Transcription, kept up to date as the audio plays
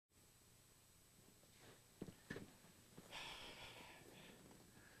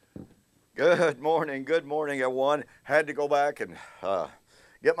Good morning, everyone. Had to go back and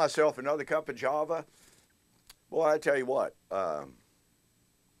get myself another cup of Java. Boy, I tell you what, I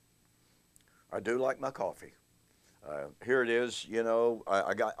do like my coffee. Here it is. You know,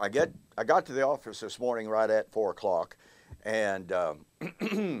 I got to the office this morning right at 4 o'clock, and I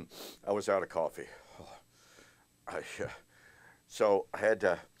was out of coffee. I, so I had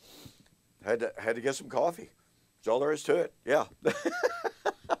to get some coffee. That's all there is to it. Yeah.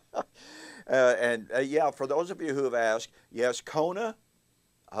 Yeah, for those of you who have asked, yes, Kona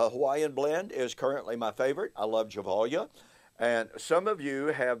Hawaiian blend is currently my favorite. I love Javalia. And some of you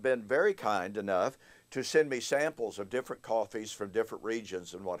have been very kind enough to send me samples of different coffees from different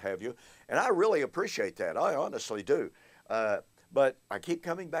regions and what have you. And I really appreciate that. I honestly do. But I keep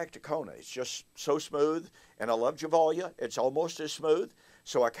coming back to Kona. It's just so smooth. And I love Javalia. It's almost as smooth.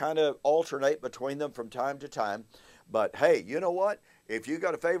 So I kind of alternate between them from time to time. But hey, you know what? If you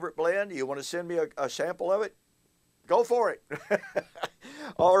got a favorite blend, you want to send me a sample of it, go for it.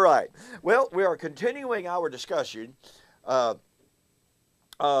 All right. Well, we are continuing our discussion by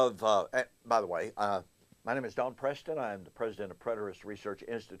the way, my name is Don Preston. I am the president of Preterist Research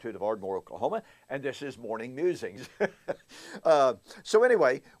Institute of Ardmore, Oklahoma, and this is Morning Musings. So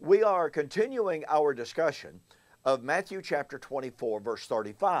anyway, we are continuing our discussion of Matthew chapter 24, verse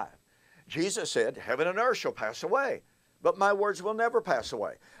 35. Jesus said, "Heaven and earth shall pass away, but my words will never pass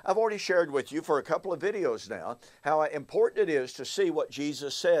away." I've already shared with you for a couple of videos now how important it is to see what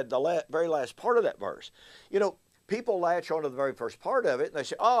Jesus said, the very last part of that verse. You know, people latch onto the very first part of it and they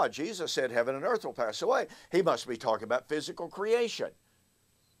say, Jesus said heaven and earth will pass away. He must be talking about physical creation.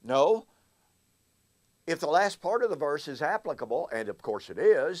 No. If the last part of the verse is applicable, and of course it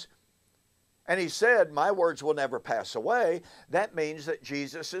is, and he said, my words will never pass away, that means that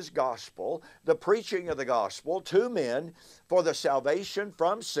Jesus' gospel, the preaching of the gospel to men for the salvation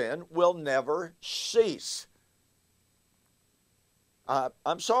from sin, will never cease.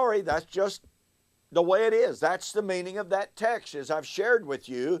 I'm sorry, that's just the way it is. That's the meaning of that text, as I've shared with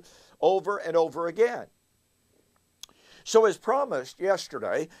you over and over again. So as promised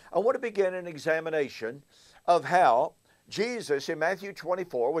yesterday, I want to begin an examination of how Jesus in Matthew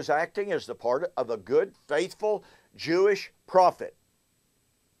 24 was acting as the part of a good, faithful Jewish prophet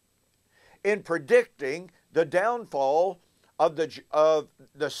in predicting the downfall of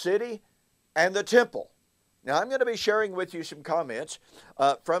the city and the temple. Now, I'm going to be sharing with you some comments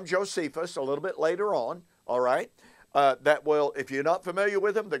from Josephus a little bit later on, all right, that will, if you're not familiar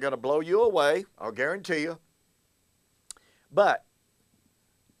with them, they're going to blow you away, I'll guarantee you. But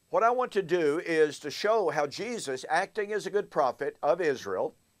what I want to do is to show how Jesus, acting as a good prophet of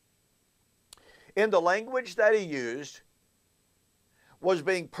Israel, in the language that he used, was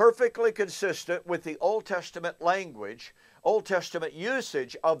being perfectly consistent with the Old Testament language, Old Testament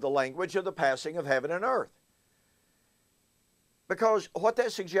usage of the language of the passing of heaven and earth. Because what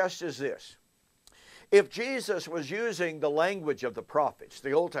that suggests is this. If Jesus was using the language of the prophets,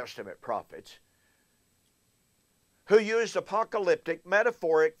 the Old Testament prophets, who used apocalyptic,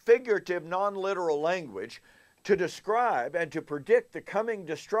 metaphoric, figurative, non-literal language to describe and to predict the coming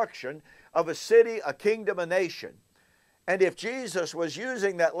destruction of a city, a kingdom, a nation. And if Jesus was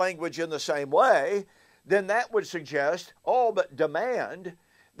using that language in the same way, then that would suggest, all but demand,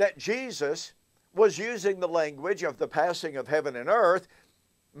 that Jesus was using the language of the passing of heaven and earth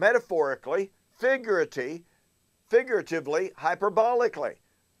metaphorically, figuratively, hyperbolically,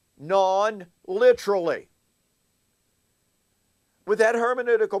 non-literally. With that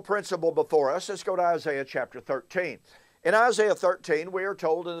hermeneutical principle before us, let's go to Isaiah chapter 13. In Isaiah 13, we are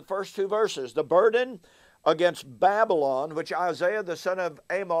told in the first two verses, the burden against Babylon, which Isaiah the son of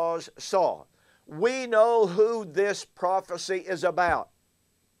Amoz saw. We know who this prophecy is about.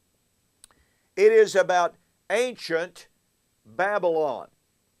 It is about ancient Babylon.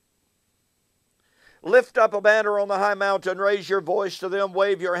 Lift up a banner on the high mountain, raise your voice to them,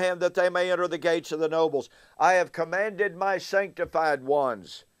 wave your hand that they may enter the gates of the nobles. I have commanded my sanctified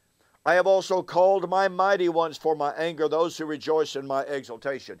ones. I have also called my mighty ones for my anger, those who rejoice in my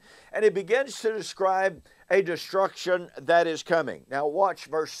exaltation. And he begins to describe a destruction that is coming. Now watch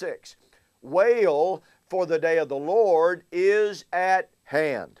verse 6. Wail, for the day of the Lord is at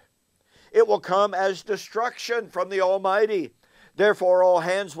hand. It will come as destruction from the Almighty. Therefore all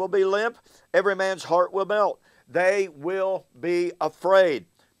hands will be limp, every man's heart will melt. They will be afraid.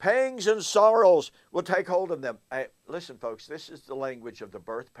 Pangs and sorrows will take hold of them. Hey, listen, folks, this is the language of the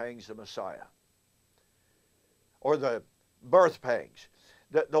birth pangs of Messiah, or the birth pangs.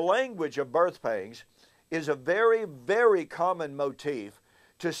 The language of birth pangs is a very, very common motif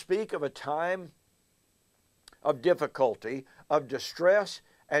to speak of a time of difficulty, of distress,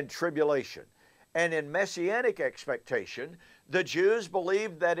 and tribulation. And in messianic expectation, the Jews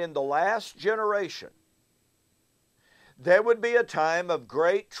believed that in the last generation, there would be a time of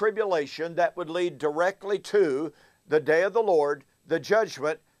great tribulation that would lead directly to the day of the Lord, the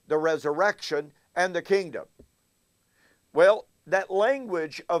judgment, the resurrection, and the kingdom. Well, that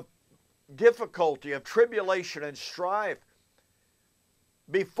language of difficulty, of tribulation and strife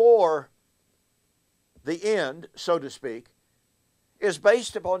before the end, so to speak, is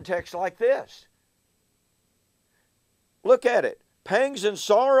based upon texts like this. Look at it. Pangs and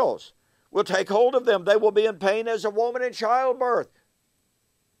sorrows will take hold of them. They will be in pain as a woman in childbirth.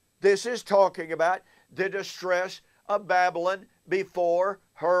 This is talking about the distress of Babylon before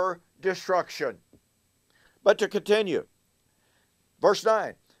her destruction. But to continue, verse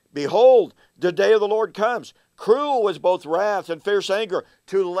 9, behold, the day of the Lord comes. Cruel was both wrath and fierce anger,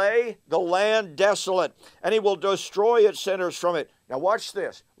 to lay the land desolate, and he will destroy its sinners from it. Now watch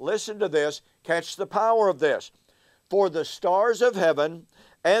this. Listen to this. Catch the power of this. For the stars of heaven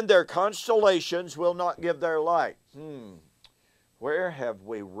and their constellations will not give their light. Where have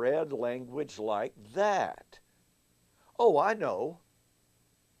we read language like that? Oh, I know.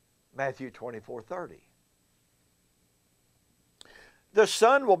 Matthew 24:30. The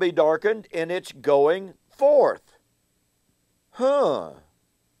sun will be darkened in its going forth.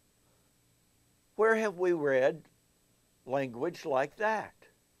 Where have we read language like that?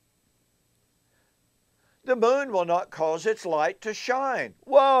 The moon will not cause its light to shine.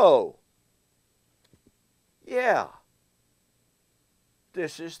 Whoa! Yeah.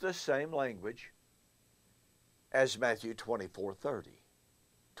 This is the same language as Matthew 24:30,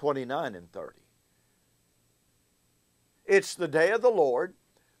 29 and 30. It's the day of the Lord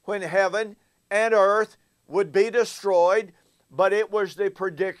when heaven and earth would be destroyed, but it was the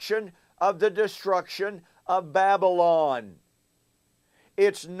prediction of the destruction of Babylon.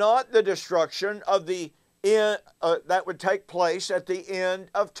 It's not the destruction of the that would take place at the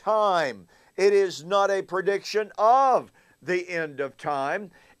end of time. It is not a prediction of the end of time.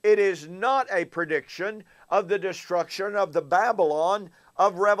 It is not a prediction of the destruction of the Babylon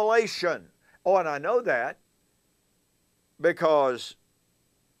of Revelation. Oh, and I know that because,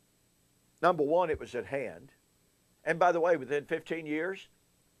 number one, it was at hand. And by the way, within 15 years,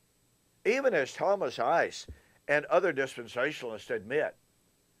 even as Thomas Ice and other dispensationalists admit,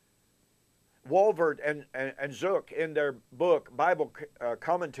 Walvoord and Zook in their book, Bible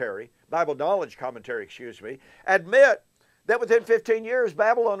Knowledge Commentary, admit that within 15 years,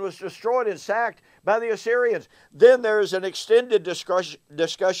 Babylon was destroyed and sacked by the Assyrians. Then there is an extended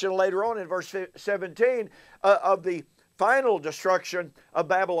discussion later on in verse 17 of the final destruction of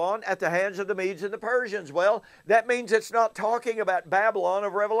Babylon at the hands of the Medes and the Persians. Well, that means it's not talking about Babylon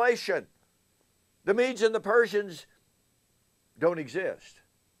of Revelation. The Medes and the Persians don't exist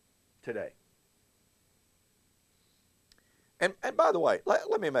today. And by the way,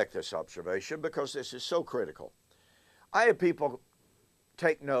 let me make this observation because this is so critical. I have people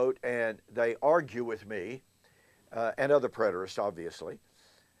take note and they argue with me and other preterists, obviously.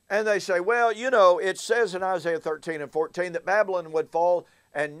 And they say, well, you know, it says in Isaiah 13 and 14 that Babylon would fall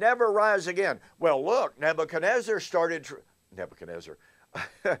and never rise again. Well, look,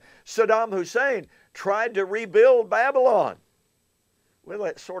 Saddam Hussein tried to rebuild Babylon. Well,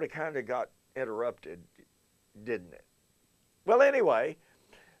 that sort of kind of got interrupted, didn't it? Well, anyway,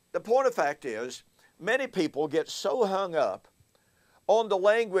 the point of fact is, many people get so hung up on the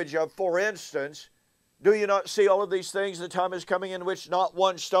language of, for instance, do you not see all of these things? The time is coming in which not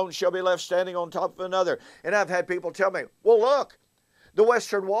one stone shall be left standing on top of another. And I've had people tell me, well, look, the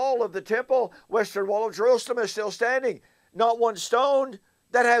western wall of the temple, western wall of Jerusalem is still standing. Not one stone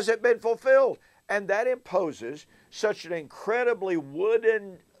that hasn't been fulfilled. And that imposes such an incredibly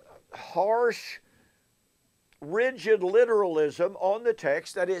wooden, harsh, rigid literalism on the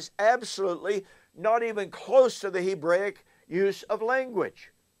text that is absolutely not even close to the Hebraic use of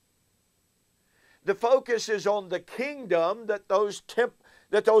language. The focus is on the kingdom that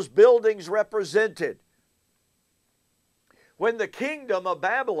those buildings represented. When the kingdom of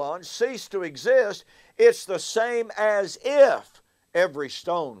Babylon ceased to exist, it's the same as if every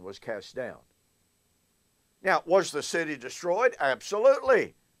stone was cast down. Now, was the city destroyed?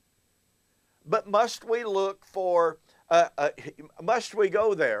 Absolutely. But must we look for, must we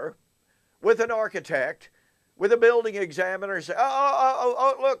go there with an architect, with a building examiner, and say,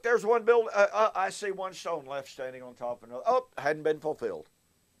 oh, look, there's one building, I see one stone left standing on top of another. Oh, hadn't been fulfilled.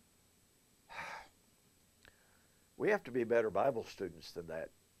 We have to be better Bible students than that,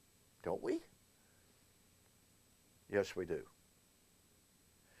 don't we? Yes, we do.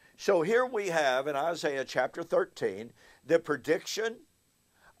 So here we have in Isaiah chapter 13 the prediction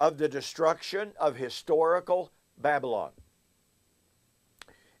of the destruction of historical Babylon.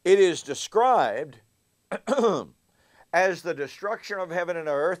 It is described as the destruction of heaven and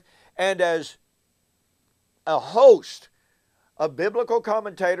earth, and as a host of biblical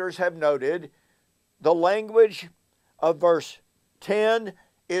commentators have noted, the language of verse 10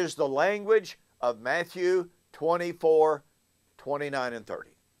 is the language of Matthew 24, 29, and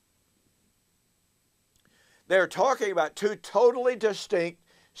 30. They're talking about two totally distinct,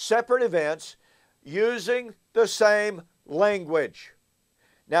 separate events using the same language.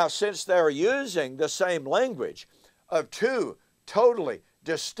 Now, since they're using the same language of two totally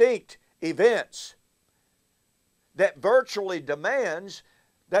distinct events, that virtually demands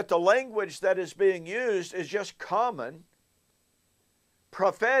that the language that is being used is just common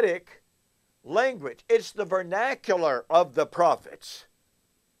prophetic language. It's the vernacular of the prophets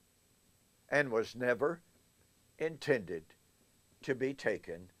and was never intended to be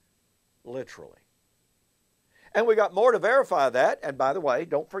taken literally. And we got more to verify that. And by the way,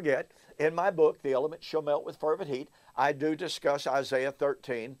 don't forget, in my book, The Elements Shall Melt with Fervent Heat, I do discuss Isaiah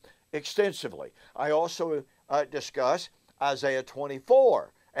 13 extensively. I also discuss Isaiah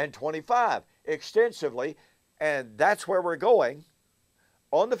 24 and 25 extensively, and that's where we're going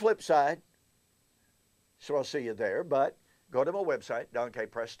on the flip side. So I'll see you there, but go to my website,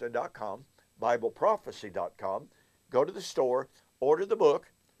 donkpreston.com, bibleprophecy.com, go to the store, order the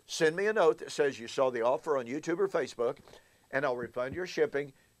book, send me a note that says you saw the offer on YouTube or Facebook, and I'll refund your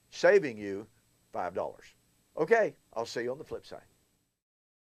shipping, saving you $5. Okay, I'll see you on the flip side.